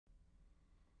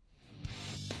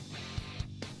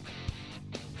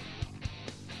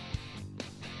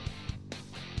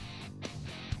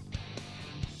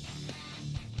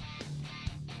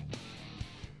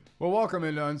Well, welcome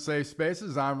into Unsafe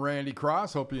Spaces. I'm Randy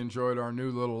Cross. Hope you enjoyed our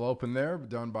new little open there,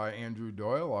 done by Andrew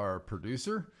Doyle, our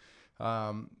producer.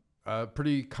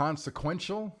 Pretty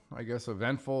consequential, I guess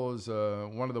eventful is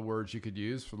one of the words you could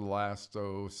use for the last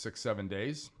 6-7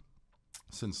 days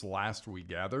since last we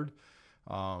gathered.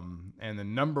 And the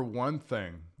number one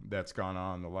thing that's gone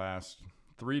on the last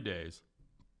 3 days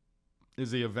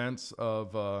is the events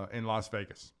of in Las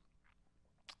Vegas.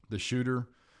 The shooter,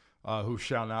 who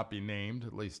shall not be named,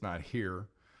 at least not here.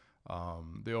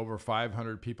 The over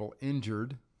 500 people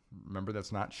injured. Remember,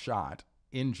 that's not shot,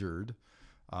 injured.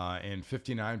 And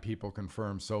 59 people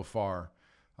confirmed so far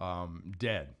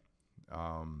dead.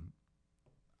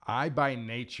 I, by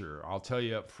nature, I'll tell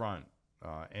you up front,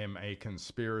 am a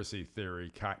conspiracy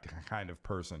theory kind of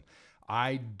person.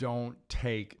 I don't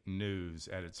take news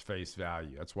at its face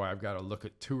value. That's why I've got to look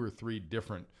at 2 or 3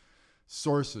 different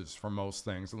sources for most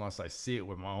things, unless I see it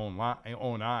with my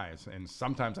own eyes, and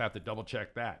sometimes I have to double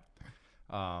check that.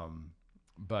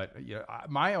 But yeah,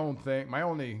 my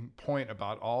only point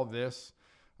about all this,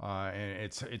 and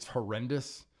it's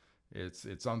horrendous.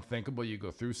 It's unthinkable you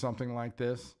go through something like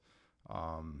this.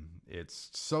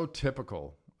 It's so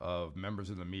typical of members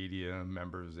of the media,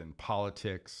 members in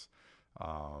politics,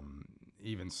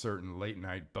 even certain late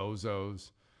night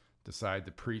bozos decide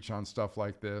to preach on stuff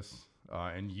like this.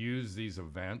 And use these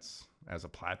events as a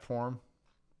platform,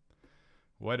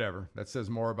 whatever. That says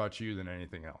more about you than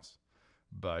anything else.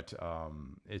 But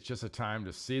it's just a time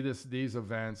to see these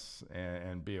events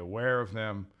and be aware of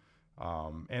them.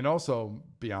 And also,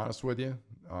 be honest with you,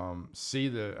 see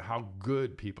how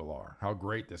good people are, how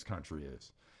great this country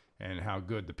is, and how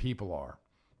good the people are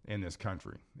in this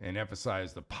country. And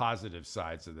emphasize the positive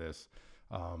sides of this,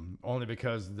 only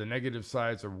because the negative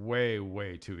sides are way,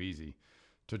 way too easy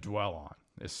to dwell on,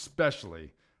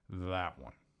 especially that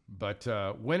one. But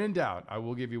when in doubt, I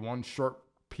will give you one short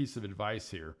piece of advice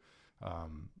here.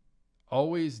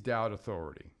 Always doubt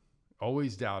authority.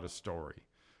 Always doubt a story.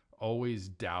 Always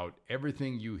doubt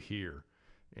everything you hear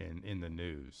in the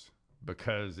news,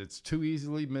 because it's too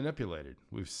easily manipulated.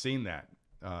 We've seen that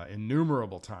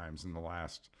innumerable times in the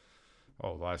last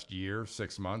year,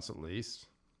 6 months at least.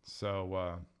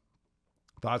 So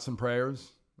thoughts and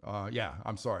prayers.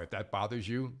 I'm sorry if that bothers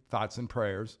you. Thoughts and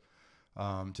prayers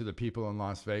to the people in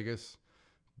Las Vegas,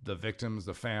 the victims,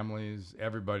 the families,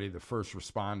 everybody, the first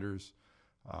responders.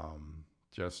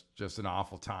 Just an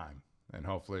awful time, and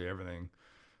hopefully everything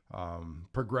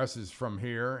progresses from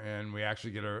here, and we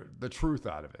actually get the truth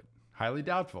out of it. Highly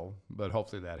doubtful, but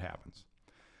hopefully that happens.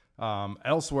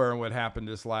 Elsewhere, in what happened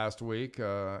this last week,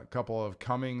 a couple of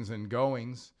comings and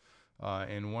goings.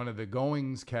 In one of the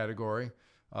goings category,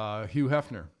 Hugh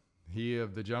Hefner,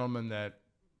 the gentleman that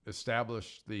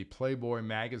established the Playboy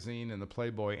magazine and the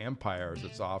Playboy empire, as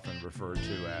it's often referred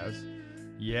to as.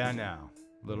 Yeah, now,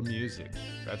 little music.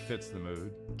 That fits the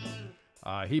mood.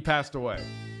 He passed away.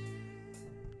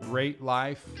 Great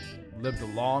life. Lived a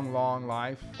long, long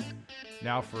life.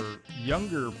 Now, for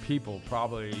younger people,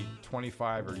 probably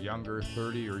 25 or younger,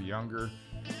 30 or younger,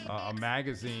 a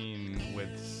magazine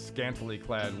with scantily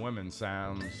clad women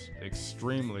sounds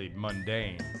extremely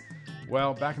mundane.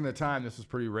 Well, back in the time, this was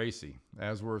pretty racy,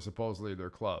 as were supposedly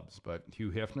their clubs. But Hugh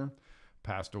Hefner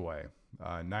passed away,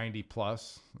 90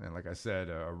 plus, and like I said,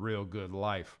 a real good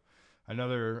life.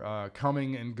 Another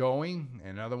coming and going,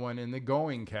 another one in the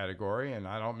going category, and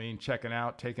I don't mean checking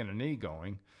out, taking a knee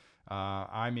going.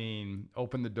 I mean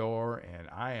open the door and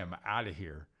I am out of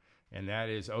here. And that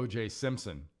is O.J.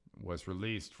 Simpson was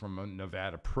released from a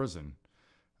Nevada prison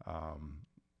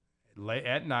late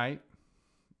at night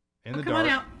in the dark. Come on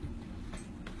out.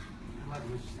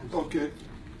 Okay.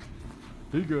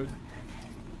 Be good.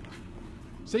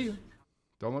 See you.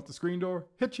 Don't let the screen door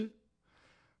hit you.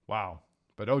 Wow.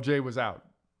 But OJ was out.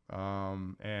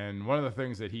 And one of the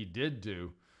things that he did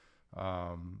do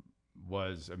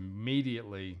was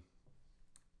immediately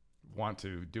want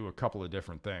to do a couple of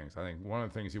different things. I think one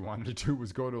of the things he wanted to do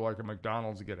was go to like a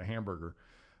McDonald's to get a hamburger.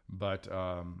 But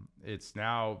it's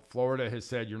now Florida has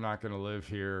said you're not going to live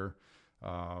here.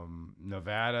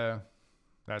 Nevada,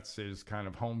 that's his kind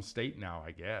of home state now,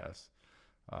 I guess.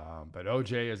 But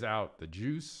OJ is out. The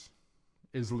juice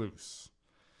is loose.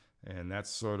 And that's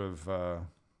sort of,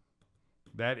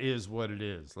 that is what it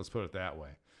is. Let's put it that way.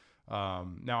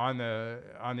 Now,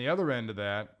 on the other end of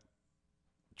that,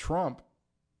 Trump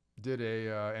did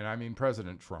and I mean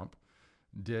President Trump,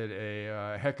 did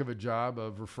a heck of a job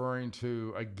of referring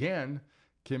to, again,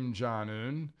 Kim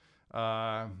Jong-un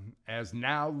as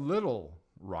now little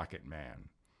Rocket Man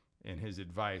in his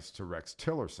advice to Rex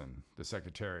Tillerson, the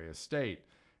Secretary of State,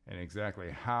 and exactly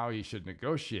how he should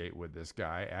negotiate with this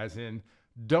guy, as in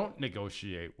Don't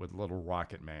negotiate with little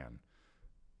rocket man.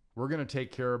 We're going to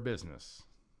take care of business.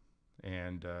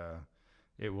 And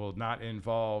it will not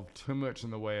involve too much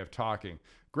in the way of talking.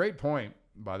 Great point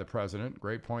by the president.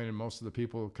 Great point in most of the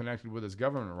people connected with his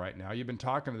government right now. You've been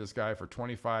talking to this guy for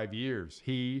 25 years.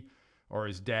 He or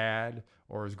his dad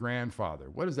or his grandfather.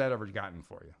 What has that ever gotten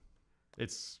for you?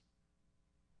 It's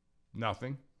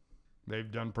nothing.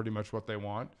 They've done pretty much what they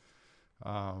want.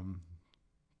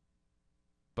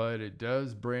 But it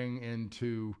does bring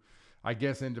into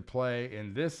play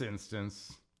in this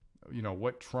instance,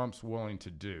 what Trump's willing to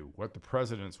do, what the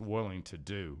president's willing to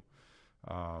do.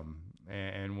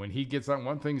 And when he gets on,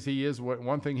 one thing he is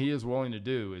willing to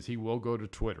do is he will go to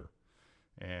Twitter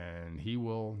and he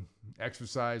will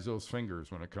exercise those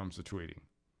fingers when it comes to tweeting.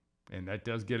 And that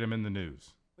does get him in the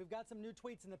news. We've got some new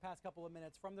tweets in the past couple of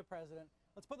minutes from the president.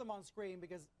 Let's put them on screen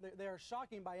because they are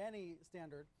shocking by any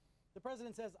standard. The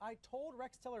president says, "I told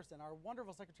Rex Tillerson, our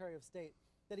wonderful Secretary of State,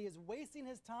 that he is wasting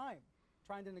his time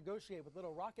trying to negotiate with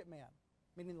little rocket man,"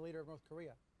 meaning the leader of North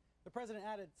Korea. The president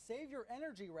added, "Save your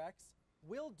energy, Rex.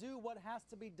 We'll do what has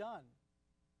to be done."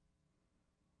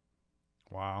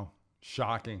 Wow.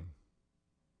 Shocking.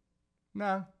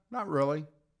 No, not really.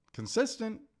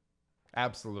 Consistent?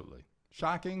 Absolutely.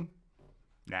 Shocking?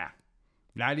 Nah,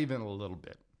 not even a little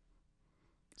bit.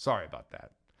 Sorry about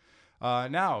that.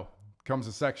 Now comes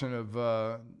a section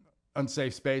of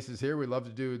unsafe spaces here. We love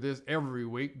to do this every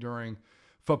week during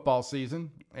football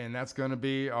season, and that's going to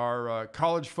be our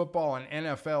college football and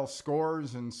NFL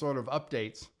scores and sort of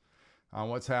updates on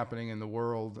what's happening in the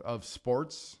world of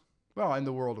sports. Well, in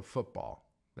the world of football.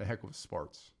 The heck with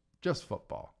sports. Just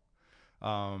football.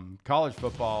 College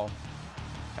football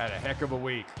had a heck of a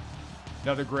week.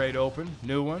 Another grade open,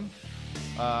 new one.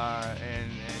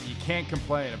 And you can't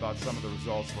complain about some of the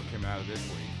results that came out of this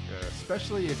week,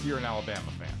 especially if you're an Alabama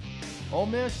fan. Ole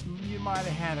Miss, you might have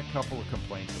had a couple of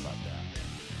complaints about that.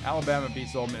 Alabama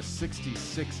beats Ole Miss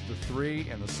 66-3,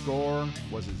 and the score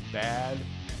was as bad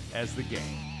as the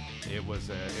game. It was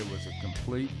a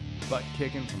complete butt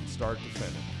kicking from start to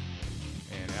finish.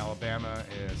 And Alabama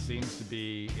seems to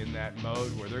be in that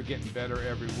mode where they're getting better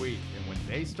every week. And when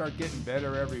they start getting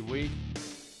better every week,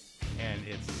 and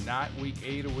it's not week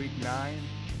 8 or week 9,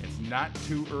 it's not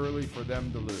too early for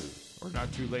them to lose, or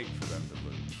not too late for them to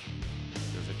lose.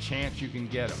 There's a chance you can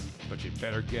get them, but you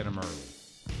better get them early.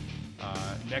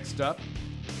 Next up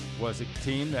was a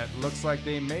team that looks like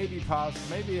they maybe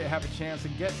have a chance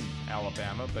of getting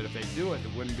Alabama, but if they do it,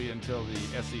 it wouldn't be until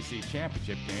the SEC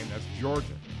championship game. That's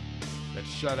Georgia. That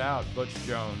shut out Butch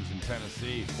Jones in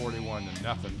Tennessee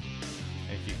 41-0. And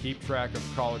if you keep track of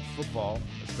college football,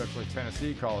 especially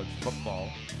Tennessee college football,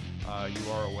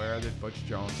 you are aware that Butch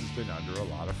Jones has been under a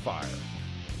lot of fire.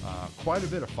 Quite a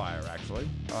bit of fire, actually,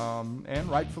 and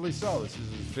rightfully so. This is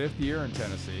his 5th year in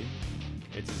Tennessee.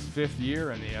 It's his 5th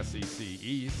year in the SEC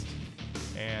East.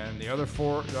 And the other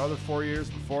four years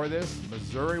before this,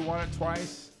 Missouri won it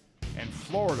twice, and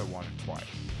Florida won it twice.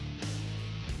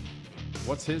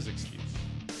 What's his excuse?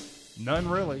 None,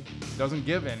 really. Doesn't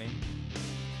give any,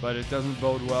 but it doesn't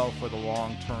bode well for the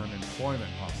long-term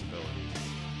employment possibilities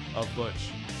of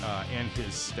Butch and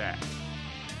his staff.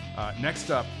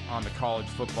 Next up on the college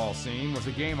football scene was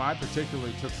a game I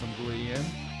particularly took some glee in.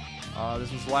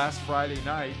 This was last Friday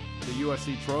night. The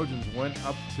USC Trojans went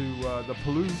up to the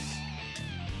Palouse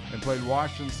and played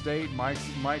Washington State.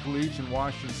 Mike Leach and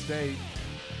Washington State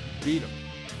beat them.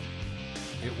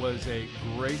 It was a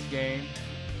great game,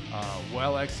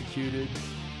 well executed.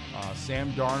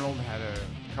 Sam Darnold had a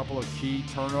couple of key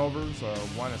turnovers,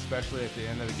 one especially at the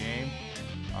end of the game.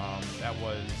 That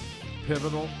was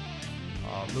pivotal.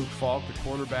 Luke Falk, the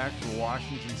quarterback for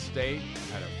Washington State,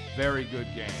 had a very good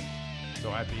game.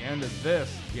 So at the end of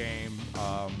this game,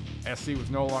 SC was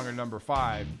no longer number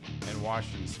 5, and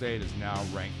Washington State is now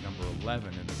ranked number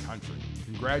 11 in the country.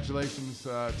 Congratulations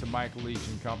to Mike Leach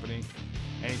and company.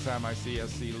 Anytime I see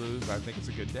SC lose, I think it's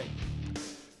a good day.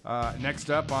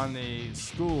 Next up on the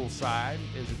school side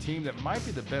is a team that might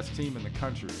be the best team in the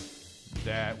country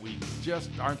that we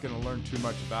just aren't going to learn too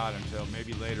much about until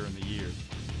maybe later in the year.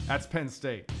 That's Penn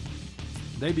State.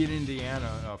 They beat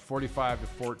Indiana 45-14.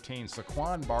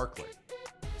 Saquon Barkley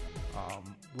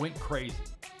went crazy.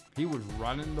 He was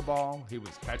running the ball. He was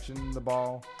catching the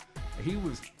ball. He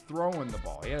was throwing the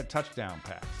ball. He had a touchdown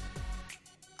pass.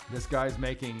 This guy's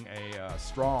making a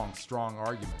strong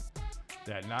argument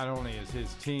that not only is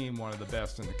his team one of the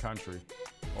best in the country,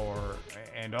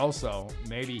 and also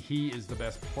maybe he is the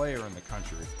best player in the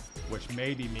country, which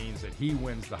maybe means that he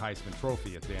wins the Heisman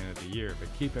Trophy at the end of the year. But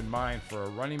keep in mind, for a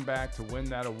running back to win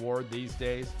that award these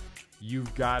days,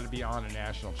 you've got to be on a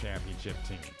national championship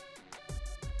team.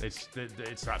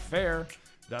 It's not fair.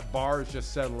 That bar is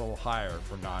just set a little higher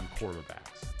for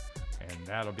non-quarterbacks. And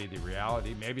that'll be the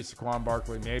reality. Maybe Saquon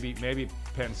Barkley, maybe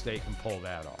Penn State can pull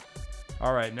that off.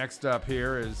 All right, next up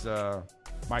here is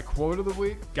my quote of the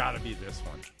week. Got to be this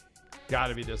one. Got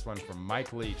to be this one from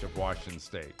Mike Leach of Washington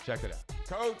State. Check it out.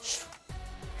 Coach,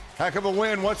 heck of a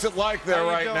win. What's it like there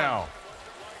right now?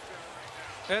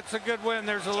 It's a good win.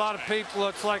 There's a lot of people.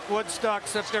 It's like Woodstock,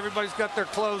 except everybody's got their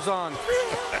clothes on.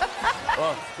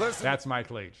 Well, listen. That's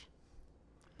Mike Leach.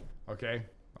 Okay?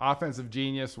 Offensive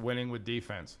genius winning with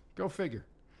defense. Go figure.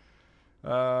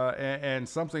 And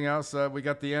something else, we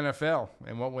got the NFL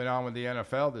and what went on with the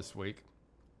NFL this week.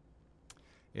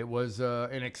 It was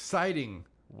an exciting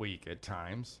week at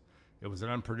times. It was an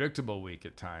unpredictable week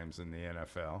at times in the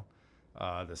NFL.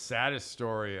 The saddest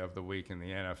story of the week in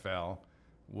the NFL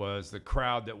was the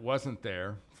crowd that wasn't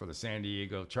there for the San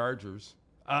Diego Chargers.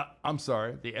 I'm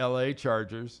sorry, the LA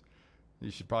Chargers.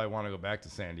 You should probably want to go back to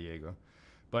San Diego.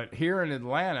 But here in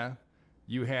Atlanta,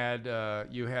 you had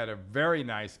a very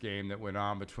nice game that went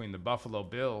on between the Buffalo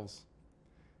Bills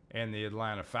and the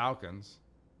Atlanta Falcons.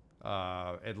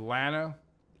 Atlanta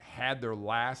had their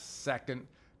last second,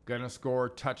 gonna score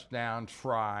touchdown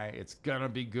try. It's gonna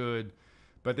be good.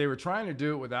 But they were trying to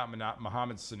do it without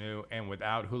Mohamed Sanu and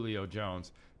without Julio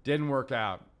Jones. Didn't work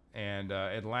out. And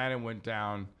Atlanta went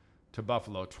down to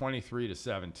Buffalo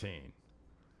 23-17.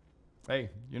 Hey,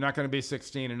 you're not going to be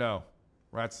 16-0.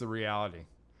 That's the reality.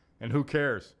 And who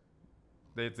cares?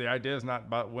 The idea is not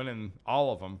about winning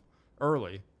all of them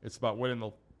early. It's about winning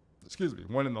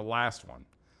the last one.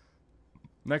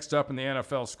 Next up in the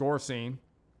NFL score scene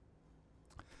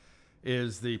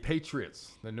is the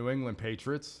Patriots, the New England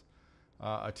Patriots,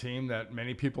 a team that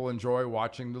many people enjoy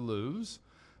watching to lose.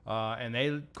 And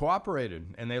they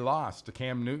cooperated, and they lost to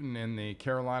Cam Newton and the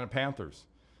Carolina Panthers.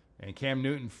 And Cam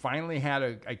Newton finally had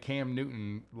a Cam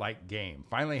Newton-like game,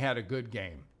 finally had a good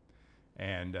game,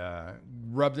 and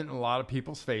rubbed it in a lot of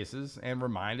people's faces and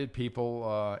reminded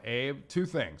people, A, two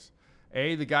things.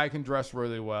 A, the guy can dress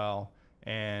really well,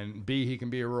 and B, he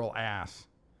can be a real ass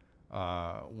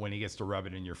when he gets to rub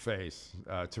it in your face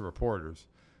to reporters.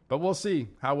 But we'll see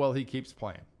how well he keeps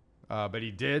playing. But he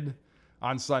did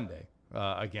on Sunday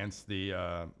against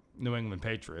the New England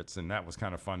Patriots, and that was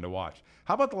kind of fun to watch.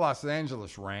 How about the Los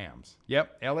Angeles Rams?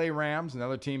 Yep, L.A. Rams,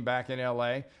 another team back in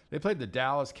L.A. They played the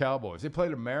Dallas Cowboys. They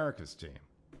played America's team,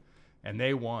 and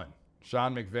they won.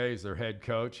 Sean McVay is their head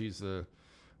coach. He's the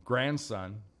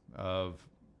grandson of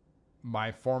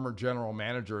my former general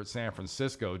manager at San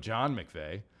Francisco, John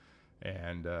McVay,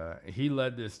 and he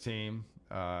led this team.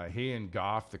 He and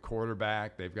Goff, the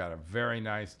quarterback, they've got a very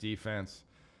nice defense.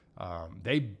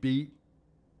 They beat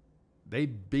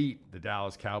the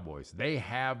Dallas Cowboys. They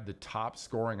have the top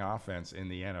scoring offense in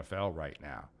the NFL right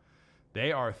now.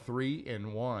 They are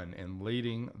 3-1 and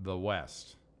leading the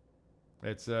West.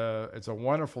 It's a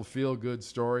wonderful feel-good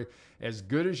story. As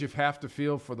good as you have to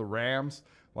feel for the Rams,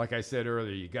 like I said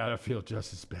earlier, you got to feel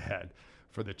just as bad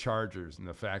for the Chargers and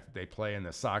the fact that they play in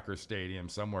the soccer stadium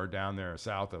somewhere down there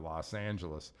south of Los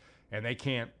Angeles, and they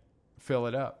can't fill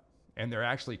it up. And they're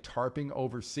actually tarping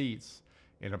over seats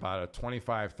in about a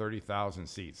 25,000, 30,000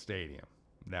 seat stadium.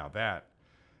 Now that,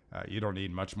 you don't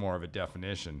need much more of a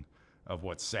definition of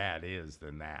what sad is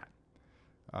than that.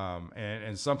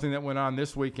 And something that went on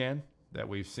this weekend that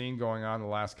we've seen going on the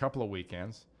last couple of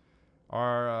weekends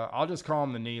are, I'll just call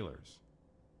them the kneelers.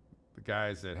 The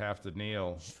guys that have to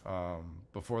kneel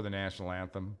before the national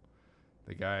anthem,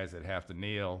 the guys that have to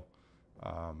kneel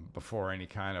before any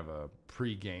kind of a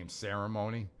pregame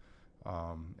ceremony.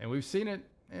 And we've seen it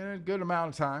in a good amount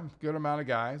of time, good amount of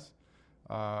guys.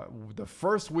 The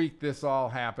first week this all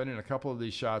happened, and a couple of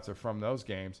these shots are from those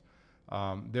games,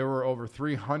 there were over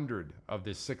 300 of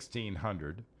the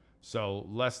 1,600, so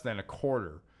less than a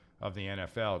quarter of the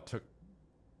NFL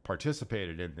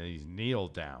participated in these kneel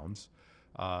downs.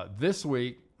 This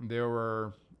week, there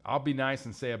were, I'll be nice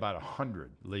and say about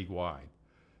 100 league-wide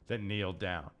that kneeled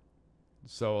down.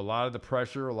 So a lot of the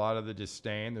pressure, a lot of the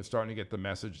disdain, they're starting to get the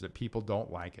message that people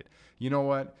don't like it. You know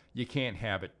what? You can't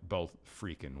have it both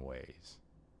freaking ways.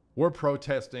 We're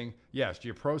protesting. Yes,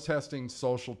 you're protesting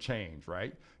social change,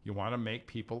 right? You want to make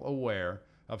people aware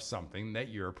of something that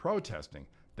you're protesting.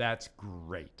 That's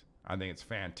great. I think it's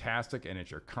fantastic, and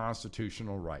it's your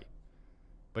constitutional right.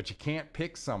 But you can't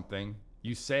pick something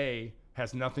you say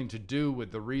has nothing to do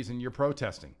with the reason you're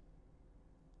protesting.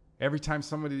 Every time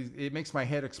it makes my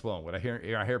head explode when I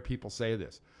hear people say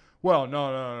this. Well,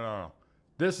 no.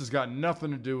 This has got nothing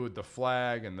to do with the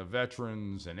flag and the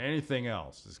veterans and anything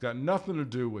else. It's got nothing to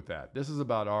do with that. This is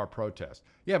about our protest.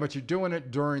 Yeah, but you're doing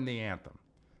it during the anthem.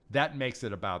 That makes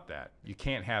it about that. You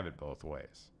can't have it both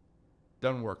ways.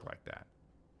 Doesn't work like that.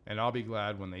 And I'll be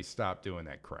glad when they stop doing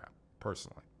that crap,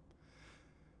 personally.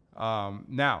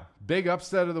 Now, big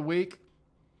upset of the week.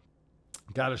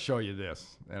 Got to show you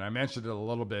this. And I mentioned it a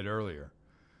little bit earlier.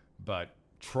 But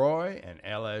Troy and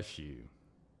LSU.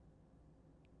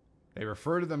 They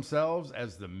refer to themselves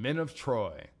as the Men of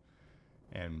Troy.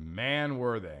 And man,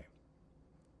 were they.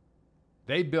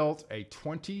 They built a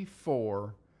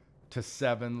 24-7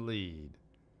 lead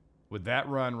with that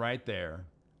run right there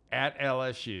at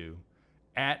LSU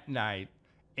at night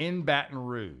in Baton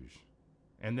Rouge.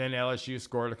 And then LSU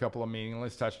scored a couple of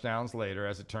meaningless touchdowns later,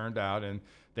 as it turned out, and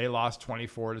they lost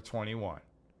 24-21.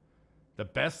 The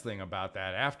best thing about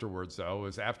that afterwards, though,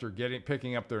 is after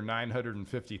picking up their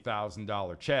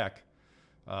 $950,000 check,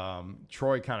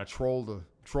 Troy kind of trolled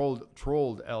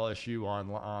LSU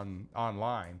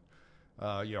online.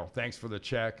 Thanks for the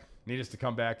check. Need us to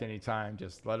come back anytime.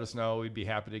 Just let us know. We'd be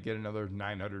happy to get another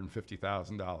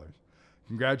 $950,000.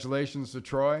 Congratulations to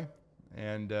Troy.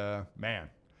 And, man,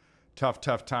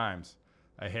 tough times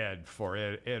ahead for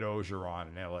Ed Orgeron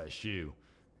and LSU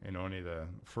in only the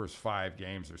first 5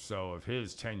 games or so of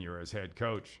his tenure as head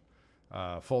coach,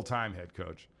 full-time head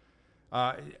coach.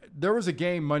 There was a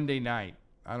game Monday night.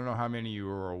 I don't know how many of you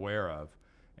were aware of.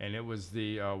 And it was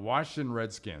the Washington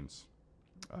Redskins.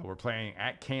 Were playing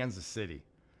at Kansas City.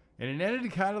 And it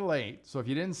ended kind of late, so if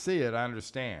you didn't see it, I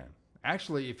understand.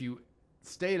 Actually, if you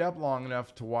stayed up long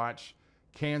enough to watch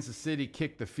Kansas City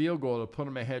kick the field goal to put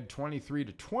them ahead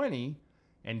 23-20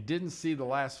 and didn't see the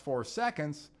last 4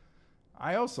 seconds,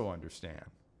 I also understand.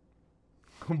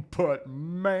 But,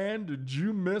 man, did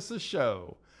you miss a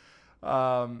show.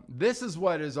 This is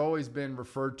what has always been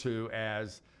referred to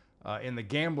as, in the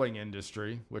gambling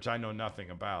industry, which I know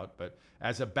nothing about, but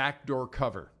as a backdoor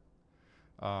cover.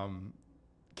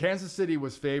 Kansas City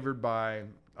was favored by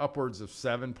upwards of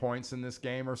 7 points in this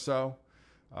game or so.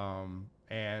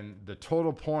 And the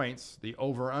total points, the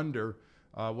over-under,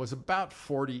 was about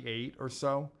 48 or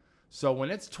so. So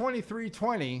when it's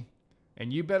 23-20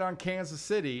 and you bet on Kansas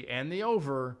City and the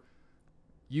over,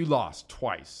 you lost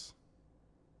twice.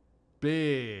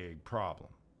 Big problem.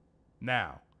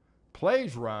 Now,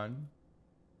 plays run,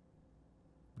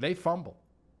 they fumble.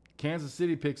 Kansas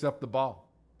City picks up the ball.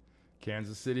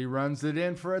 Kansas City runs it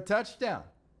in for a touchdown.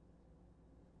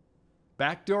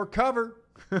 Backdoor cover.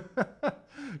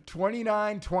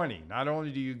 29-20. Not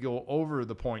only do you go over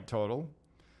the point total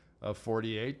of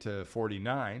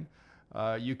 48-49,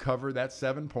 you cover that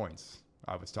 7 points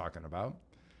I was talking about.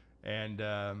 And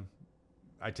I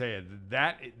tell you,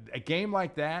 that a game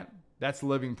like that, that's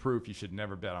living proof you should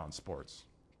never bet on sports.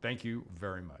 Thank you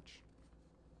very much.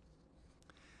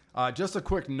 Just a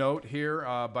quick note here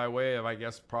by way of, I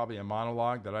guess, probably a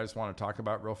monologue that I just want to talk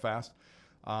about real fast.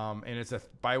 And it's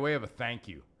by way of a thank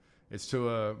you. It's to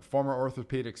a former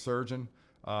orthopedic surgeon,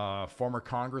 former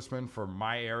congressman from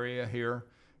my area here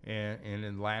in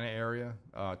Atlanta area,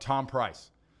 Tom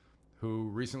Price, who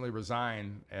recently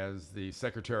resigned as the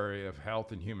Secretary of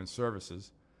Health and Human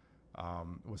Services.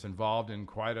 Was involved in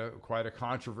quite a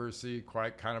controversy,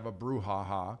 quite kind of a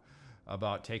brouhaha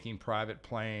about taking private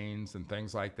planes and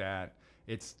things like that.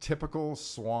 It's typical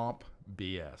swamp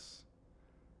BS.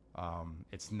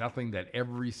 It's nothing that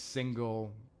every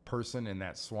single person in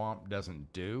that swamp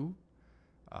doesn't do.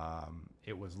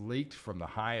 It was leaked from the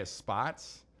highest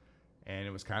spots, and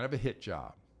it was kind of a hit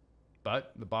job.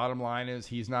 But the bottom line is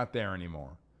he's not there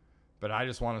anymore. But I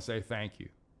just want to say thank you.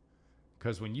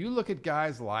 Because when you look at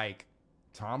guys like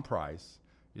Tom Price,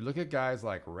 you look at guys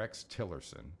like Rex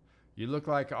Tillerson, you look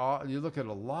at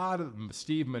a lot of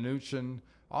Steve Mnuchin,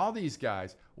 all these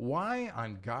guys. Why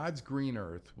on God's green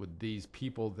earth would these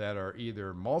people that are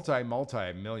either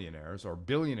multi-millionaires or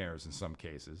billionaires in some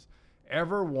cases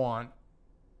ever want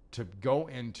to go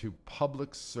into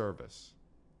public service?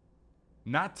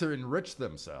 Not to enrich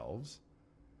themselves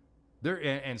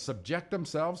and subject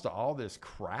themselves to all this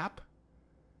crap?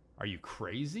 Are you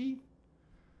crazy?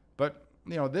 But,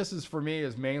 this is for me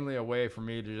is mainly a way for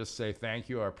me to just say thank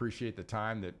you. I appreciate the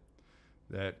time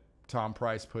that Tom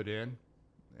Price put in,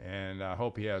 and I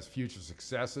hope he has future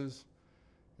successes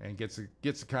and gets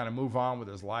to kind of move on with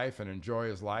his life and enjoy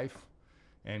his life.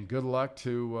 And good luck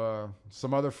to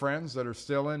some other friends that are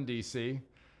still in D.C.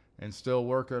 and still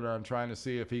working on trying to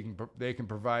see if they can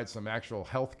provide some actual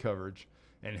health coverage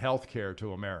and health care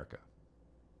to America.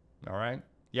 All right?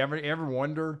 You ever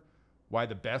wonder why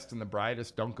the best and the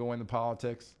brightest don't go into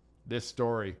politics? This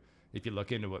story, if you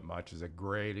look into it much, is a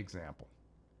great example.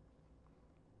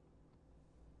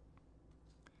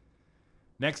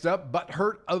 Next up, Butt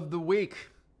Hurt of the Week.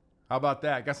 How about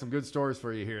that? Got some good stories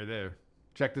for you here.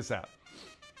 Check this out.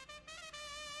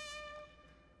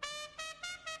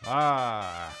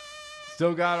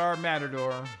 Still got our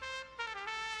Matador.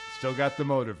 Still got the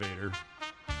motivator.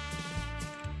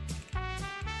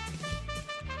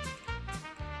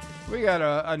 We got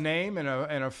a name and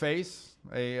a face,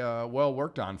 a well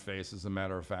worked on face, as a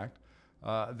matter of fact,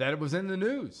 that was in the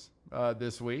news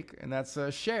this week, and that's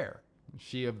Cher.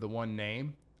 She of the one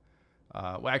name.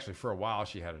 Well, actually, for a while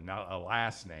she had a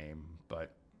last name,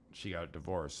 but she got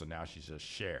divorced, so now she's just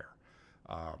Cher.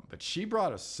 But she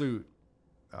brought a suit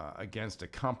against a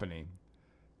company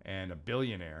and a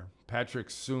billionaire, Patrick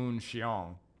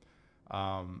Soon-Shiong,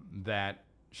 that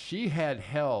she had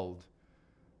held,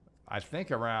 I think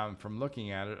around, from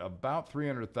looking at it, about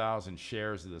 300,000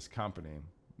 shares of this company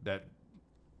that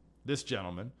this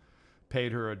gentleman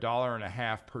paid her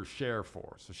 $1.50 per share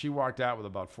for. So she walked out with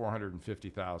about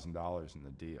 $450,000 in the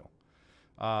deal.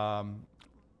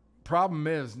 Problem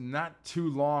is, not too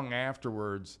long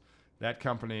afterwards, that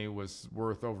company was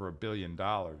worth over $1 billion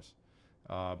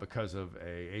because of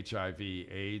a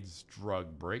HIV/AIDS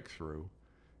drug breakthrough.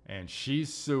 And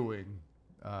she's suing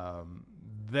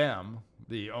them,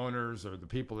 the owners or the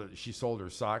people that she sold her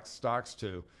stocks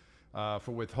to,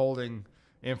 for withholding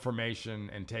information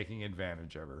and taking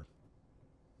advantage of her.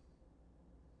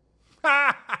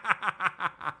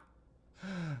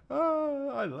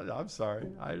 I'm sorry.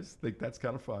 I just think that's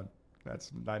kind of fun.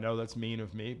 I know that's mean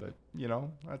of me, but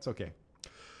that's okay.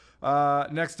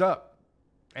 Next up,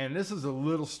 and this is a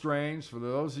little strange for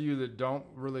those of you that don't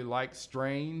really like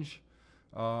strange.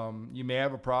 You may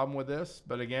have a problem with this,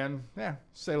 but again,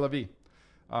 c'est la vie.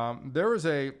 There is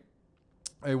a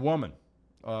woman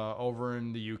over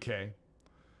in the UK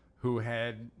who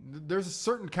there's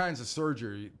certain kinds of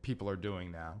surgery people are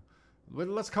doing now.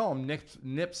 Let's call them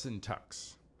nips and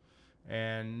tucks.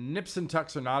 And nips and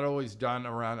tucks are not always done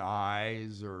around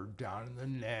eyes or down in the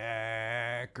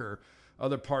neck or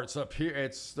other parts up here.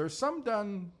 There's some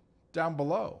done down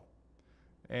below.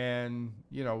 And,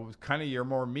 kind of your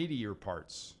more meatier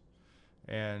parts.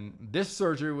 And this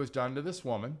surgery was done to this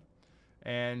woman.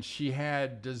 And she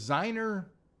had designer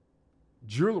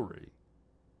jewelry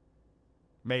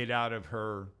made out of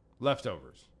her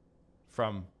leftovers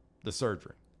from the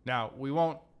surgery. Now, we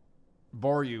won't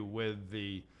bore you with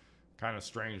the kind of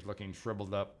strange looking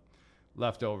shriveled up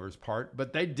leftovers part,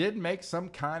 but they did make some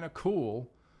kind of cool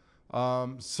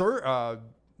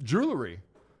jewelry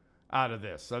out of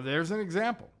this. So there's an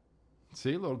example.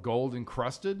 See, a little gold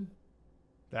encrusted,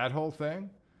 that whole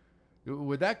thing.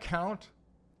 Would that count,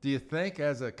 do you think,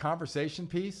 as a conversation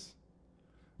piece?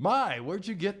 Where'd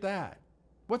you get that?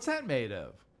 What's that made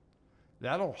of?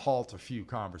 That'll halt a few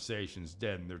conversations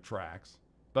dead in their tracks.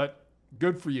 But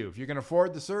good for you. If you can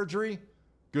afford the surgery,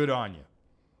 good on you.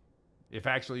 If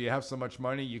actually you have so much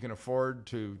money you can afford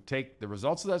to take the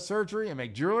results of that surgery and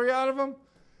make jewelry out of them,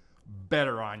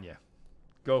 better on you.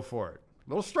 Go for it. A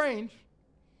little strange,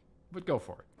 but go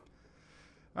for it.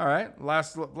 All right,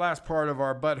 last part of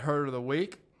our butt hurt of the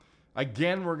week.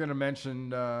 Again, we're going to mention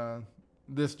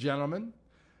this gentleman,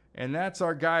 and that's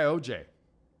our guy OJ.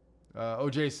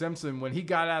 OJ Simpson, when he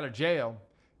got out of jail,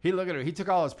 he took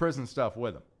all his prison stuff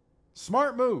with him.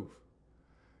 Smart move.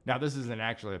 Now, this isn't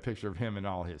actually a picture of him and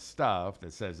all his stuff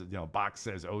that says, box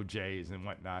says OJ's and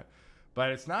whatnot. But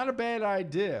it's not a bad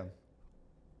idea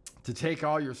to take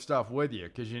all your stuff with you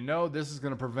because this is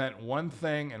going to prevent one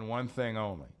thing and one thing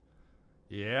only.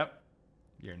 Yep.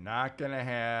 You're not going to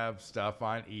have stuff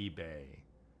on eBay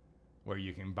where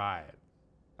you can buy it.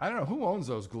 I don't know who owns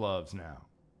those gloves now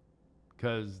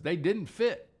because they didn't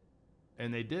fit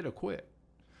and they did acquit.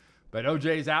 But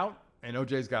OJ's out and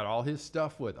OJ's got all his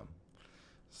stuff with him.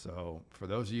 So for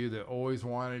those of you that always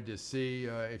wanted to see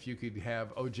if you could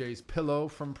have OJ's pillow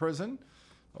from prison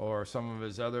or some of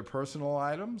his other personal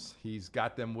items, he's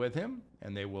got them with him,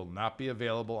 and they will not be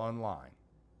available online,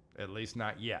 at least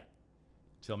not yet,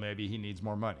 till maybe he needs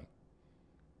more money.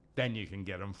 Then you can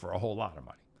get them for a whole lot of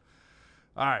money.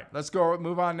 All right, let's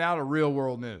move on now to real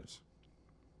world news.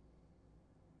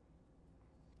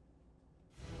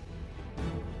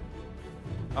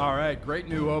 All right, great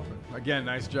new open. Again,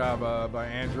 nice job by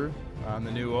Andrew on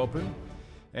the new open.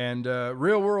 And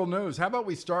real world news. How about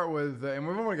we start with, and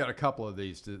we've only got a couple of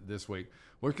these this week.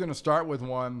 We're going to start with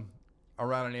one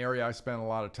around an area I spent a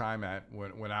lot of time at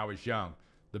when I was young.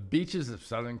 The beaches of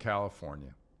Southern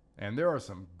California. And there are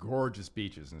some gorgeous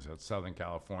beaches in Southern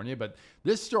California. But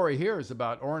this story here is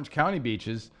about Orange County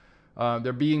beaches.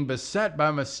 They're being beset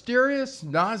by mysterious,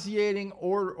 nauseating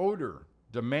odor,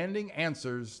 demanding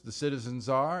answers, the citizens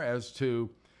are, as to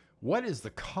what is the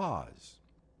cause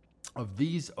of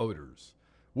these odors.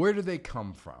 Where do they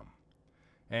come from?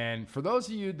 And for those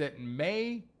of you that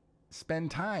may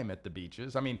spend time at the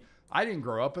beaches, I didn't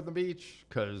grow up at the beach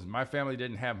because my family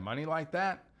didn't have money like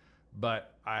that,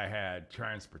 but I had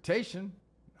transportation.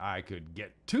 I could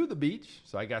get to the beach,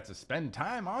 so I got to spend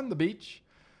time on the beach.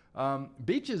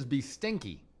 Beaches be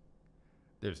stinky.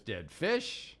 There's dead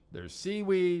fish, there's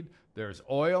seaweed, there's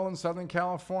oil in Southern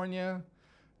California.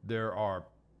 There are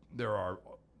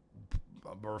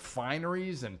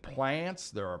refineries and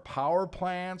plants. There are power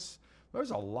plants.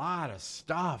 There's a lot of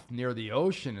stuff near the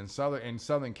ocean in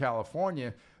Southern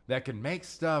California that can make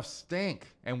stuff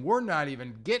stink. And we're not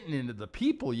even getting into the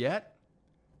people yet,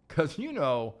 because, you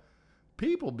know,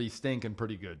 people be stinking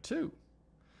pretty good too.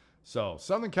 So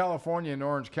Southern California and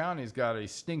Orange County's got a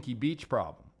stinky beach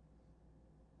problem.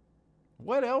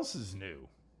 What else is new?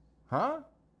 Huh?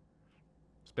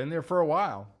 It's been there for a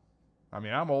while. I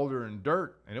mean, I'm older than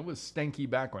dirt, and it was stinky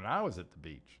back when I was at the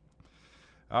beach.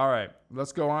 All right,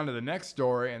 let's go on to the next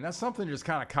story, and that's something that just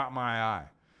kind of caught my eye.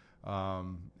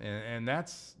 And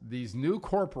that's these new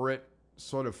corporate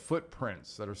sort of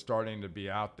footprints that are starting to be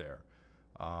out there.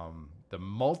 The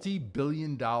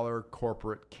multi-billion-dollar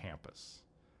corporate campus.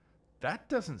 That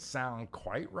doesn't sound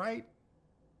quite right,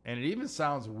 and it even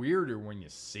sounds weirder when you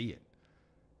see it.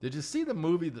 Did you see the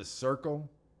movie The Circle?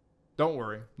 Don't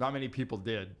worry, not many people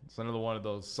did. It's another one of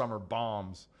those summer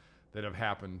bombs that have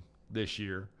happened this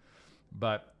year.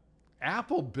 But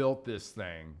Apple built this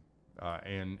thing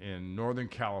in Northern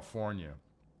California,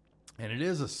 and it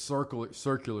is a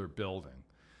circular building.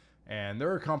 And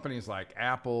there are companies like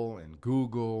Apple and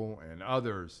Google and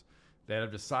others that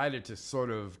have decided to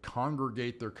sort of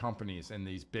congregate their companies in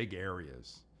these big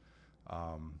areas.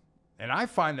 And I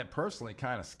find that personally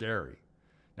kind of scary.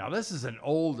 Now, this is an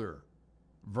older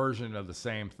version of the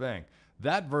same thing.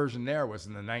 That version there was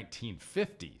in the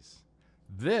 1950s.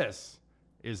 This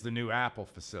is the new Apple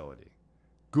facility.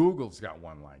 Google's got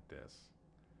one like this.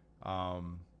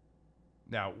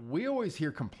 Now, we always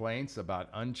hear complaints about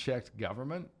unchecked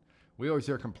government. We always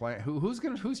hear complaint.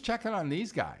 Who's checking on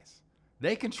these guys?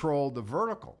 They control the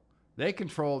vertical. They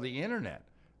control the internet.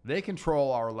 They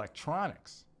control our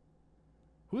electronics.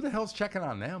 Who the hell's checking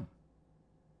on them?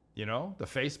 You know, the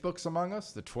Facebooks among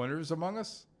us, the Twitters among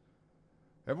us.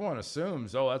 Everyone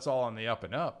assumes, oh, that's all on the up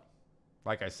and up.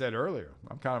 Like I said earlier,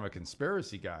 I'm kind of a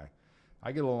conspiracy guy.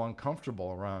 I get a little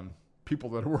uncomfortable around people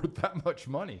that are worth that much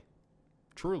money,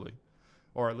 truly,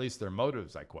 or at least their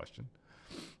motives, I question.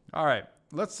 All right,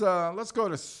 let's go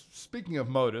to, speaking of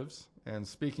motives and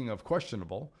speaking of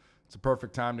questionable, it's a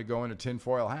perfect time to go into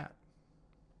tinfoil hat.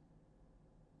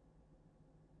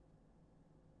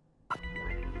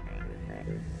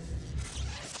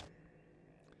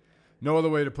 No other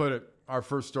way to put it. Our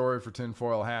first story for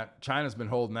tinfoil hat. China's been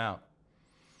holding out.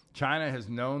 China has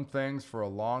known things for a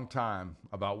long time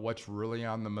about what's really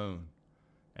on the moon,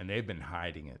 and they've been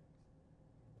hiding it.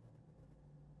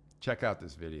 Check out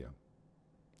this video.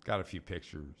 Got a few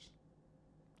pictures.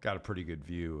 Got a pretty good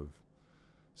view of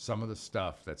some of the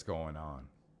stuff that's going on.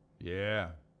 Yeah.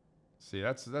 See,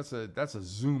 that's a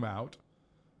zoom out.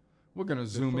 We're going to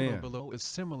zoom in. The photo below is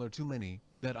similar to many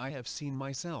that I have seen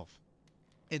myself.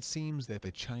 It seems that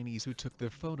the Chinese who took the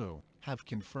photo have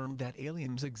confirmed that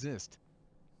aliens exist.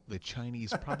 The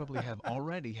Chinese probably have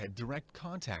already had direct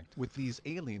contact with these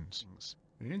aliens.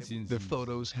 The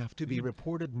photos have to be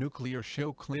reported nuclear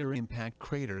show clear impact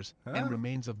craters and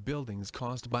remains of buildings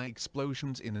caused by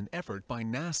explosions in an effort by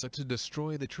NASA to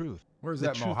destroy the truth. Where's the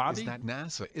that, truth Mojave? Is that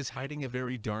NASA is hiding a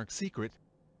very dark secret.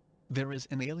 There is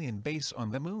an alien base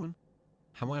on the moon.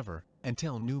 However,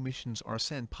 until new missions are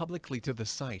sent publicly to the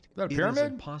site, it is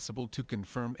impossible to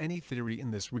confirm any theory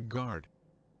in this regard.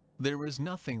 There is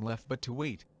nothing left but to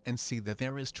wait and see that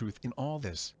there is truth in all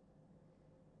this.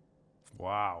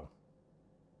 Wow.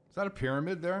 Is that a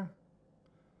pyramid there?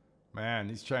 Man,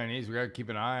 these Chinese, we got to keep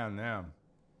an eye on them.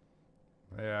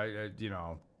 Yeah, you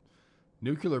know,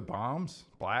 nuclear bombs,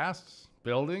 blasts,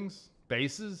 buildings,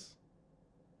 bases.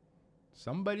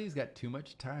 Somebody's got too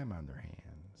much time on their hands.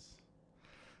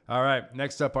 All right,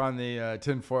 next up on the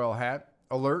tinfoil hat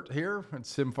alert here,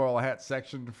 it's tinfoil hat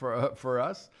section for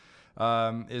us,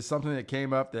 is something that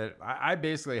came up that I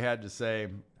basically had to say,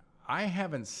 I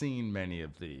haven't seen many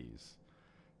of these.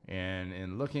 And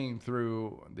in looking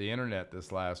through the internet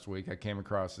this last week, I came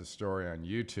across this story on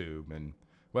YouTube. And,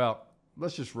 well,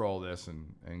 let's just roll this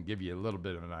and give you a little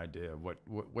bit of an idea of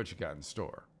what you got in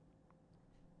store.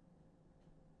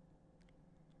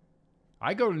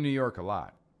 I go to New York a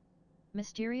lot.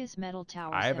 Mysterious metal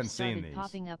towers have started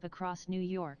popping up across New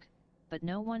York, but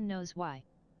no one knows why.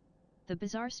 The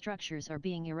bizarre structures are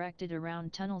being erected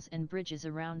around tunnels and bridges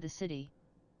around the city.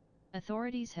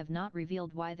 Authorities have not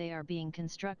revealed why they are being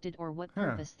constructed or what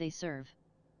purpose they serve.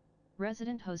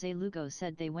 Resident Jose Lugo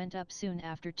said they went up soon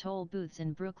after toll booths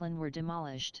in Brooklyn were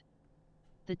demolished.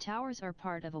 The towers are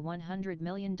part of a $100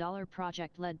 million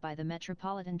project led by the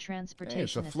Metropolitan Transportation Hey,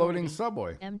 it's a floating Authority,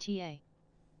 subway. MTA.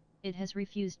 It has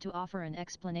refused to offer an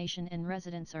explanation, and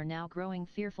residents are now growing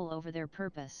fearful over their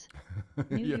purpose.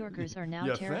 New Yorkers are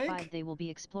now terrified they will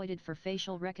be exploited for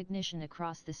facial recognition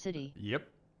across the city. Yep.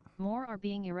 More are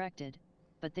being erected,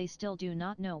 but they still do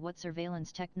not know what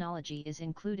surveillance technology is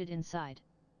included inside.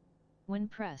 When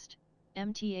pressed,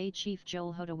 MTA chief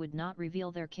Joel Hoda would not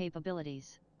reveal their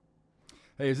capabilities.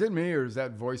 Hey, is it me or is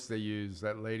that voice they use,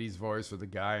 that lady's voice or the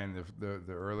guy in the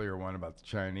earlier one about the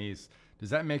Chinese, does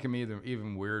that make them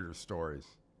even weirder stories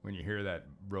when you hear that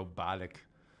robotic,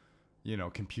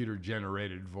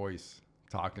 computer-generated voice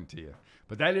talking to you?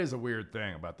 But that is a weird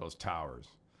thing about those towers.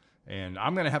 And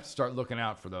I'm going to have to start looking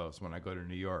out for those when I go to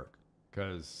New York.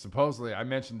 Because supposedly, I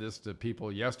mentioned this to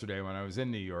people yesterday when I was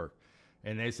in New York,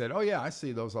 and they said, oh yeah, I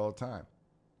see those all the time.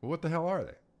 Well, what the hell are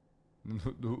they?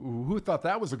 Who thought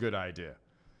that was a good idea?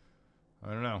 I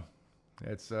don't know.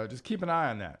 It's just keep an eye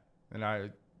on that.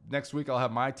 And next week I'll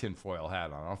have my tinfoil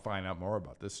hat on. I'll find out more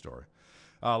about this story.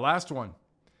 Last one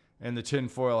in the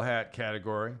tinfoil hat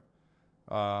category.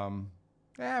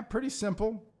 Pretty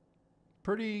simple,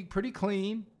 pretty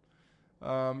clean.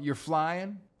 You're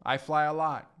flying. I fly a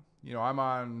lot. I'm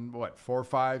on 4,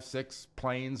 5, 6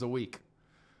 planes a week.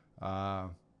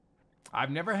 I've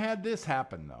never had this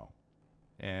happen though.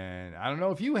 And I don't know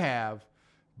if you have,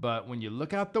 but when you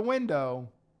look out the window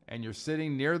and you're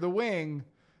sitting near the wing,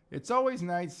 it's always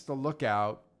nice to look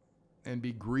out and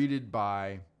be greeted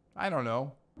by, I don't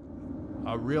know,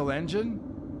 a real engine.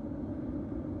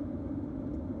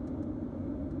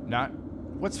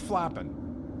 What's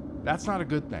flapping? That's not a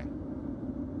good thing.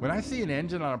 When I see an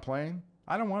engine on a plane,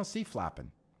 I don't want to see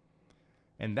flapping.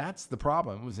 And that's the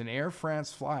problem. It was an Air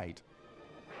France flight.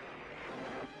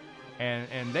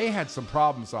 And they had some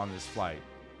problems on this flight.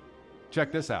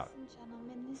 Check this out. Ladies and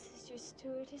gentlemen, this is your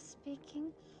stewardess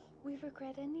speaking. We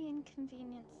regret any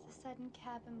inconvenience the sudden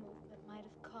cabin movement might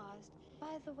have caused.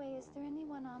 By the way, is there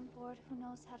anyone on board who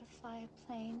knows how to fly a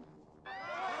plane?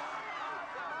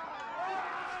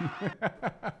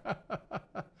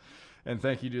 And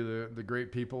thank you to the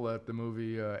great people at the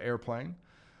movie Airplane.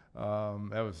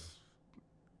 Could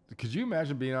you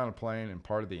imagine being on a plane and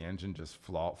part of the engine just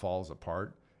falls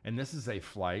apart? And this is a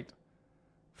flight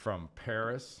from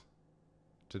Paris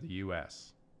to the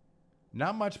U.S.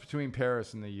 Not much between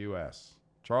Paris and the U.S.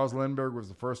 Charles Lindbergh was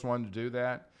the first one to do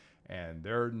that, and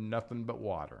they're nothing but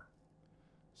water.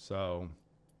 So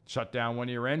shut down one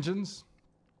of your engines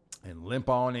and limp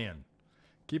on in.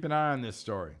 Keep an eye on this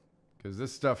story, because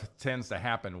this stuff tends to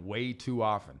happen way too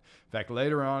often. In fact,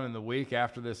 later on in the week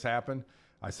after this happened,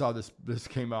 I saw this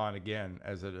came on again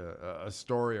as a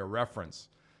story, a reference,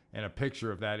 and a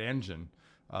picture of that engine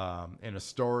in a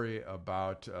story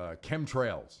about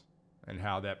chemtrails and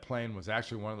how that plane was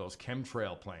actually one of those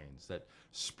chemtrail planes that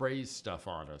sprays stuff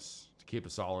on us to keep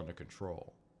us all under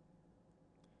control.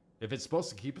 If it's supposed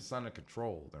to keep us under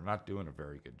control, they're not doing a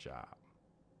very good job.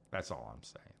 That's all I'm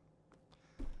saying.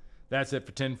 That's it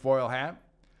for Tinfoil Hat.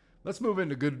 Let's move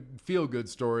into good feel-good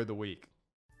story of the week.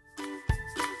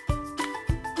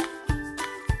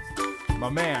 My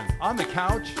man, on the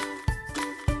couch,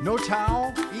 no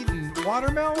towel, eating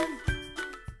watermelon?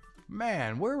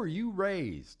 Man, where were you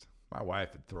raised? My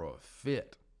wife would throw a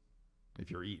fit if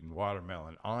you're eating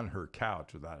watermelon on her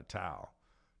couch without a towel,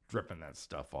 dripping that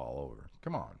stuff all over.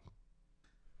 Come on.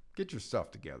 Get your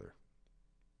stuff together.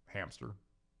 Hamster,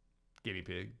 guinea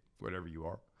pig, whatever you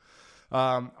are.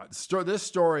 This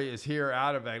story is here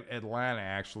out of Atlanta,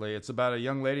 actually. It's about a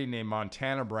young lady named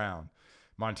Montana Brown.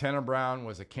 Montana Brown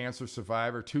was a cancer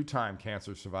survivor, 2-time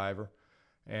cancer survivor,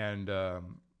 and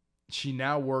she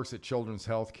now works at Children's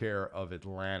Healthcare of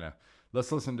Atlanta.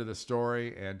 Let's listen to the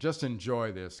story and just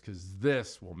enjoy this, because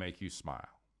this will make you smile.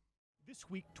 This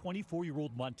week,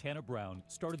 24-year-old Montana Brown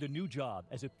started a new job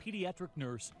as a pediatric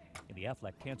nurse in the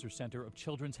Aflac Cancer Center of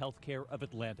Children's Healthcare of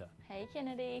Atlanta. Hey,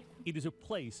 Kennedy. It is a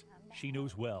place she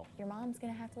knows well. Your mom's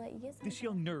gonna have to let you get some. This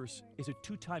young nurse is a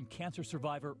 2-time cancer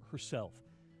survivor herself.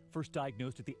 First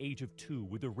diagnosed at the age of 2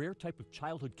 with a rare type of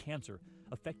childhood cancer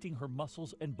affecting her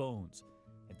muscles and bones,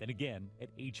 and then again at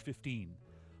age 15.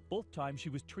 Both times she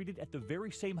was treated at the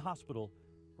very same hospital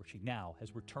where she now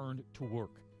has returned to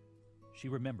work. She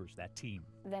remembers that team.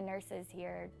 The nurses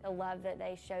here, the love that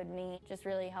they showed me just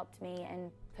really helped me and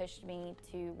pushed me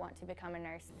to want to become a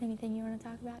nurse. Anything you want to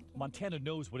talk about? Montana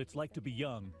knows what it's like to be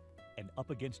young and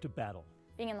up against a battle.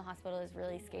 Being in the hospital is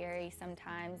really scary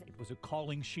sometimes. It was a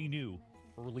calling she knew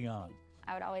early on.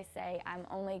 I would always say I'm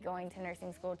only going to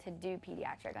nursing school to do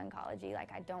pediatric oncology.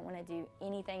 Like, I don't want to do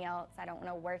anything else. I don't want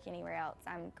to work anywhere else.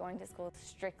 I'm going to school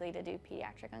strictly to do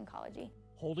pediatric oncology.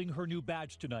 Holding her new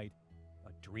badge tonight, a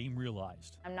dream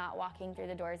realized. I'm not walking through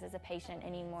the doors as a patient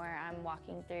anymore. I'm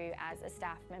walking through as a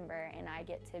staff member, and I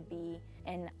get to be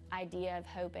an idea of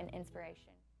hope and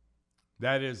inspiration.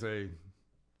 That is an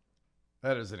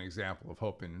example of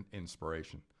hope and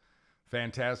inspiration.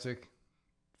 Fantastic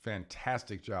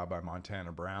job by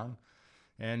Montana Brown.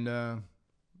 And,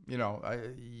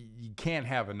 you can't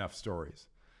have enough stories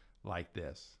like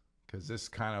this, because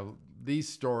these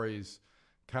stories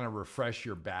kind of refresh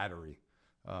your battery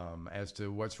as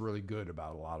to what's really good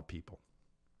about a lot of people.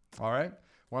 All right.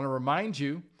 Want to remind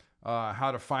you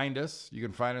how to find us. You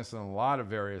can find us in a lot of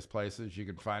various places. You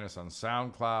can find us on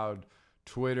SoundCloud,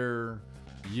 Twitter,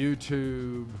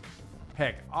 YouTube,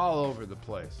 heck, all over the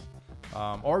place.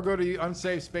 Or go to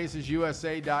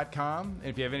unsafespacesusa.com. And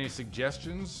if you have any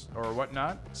suggestions or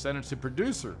whatnot, send it to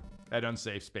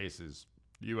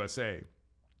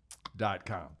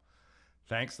producer@unsafespacesusa.com.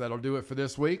 Thanks. That'll do it for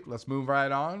this week. Let's move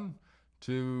right on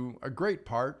to a great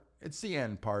part. It's the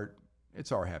end part.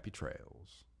 It's our happy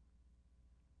trails.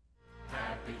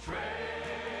 Happy trails.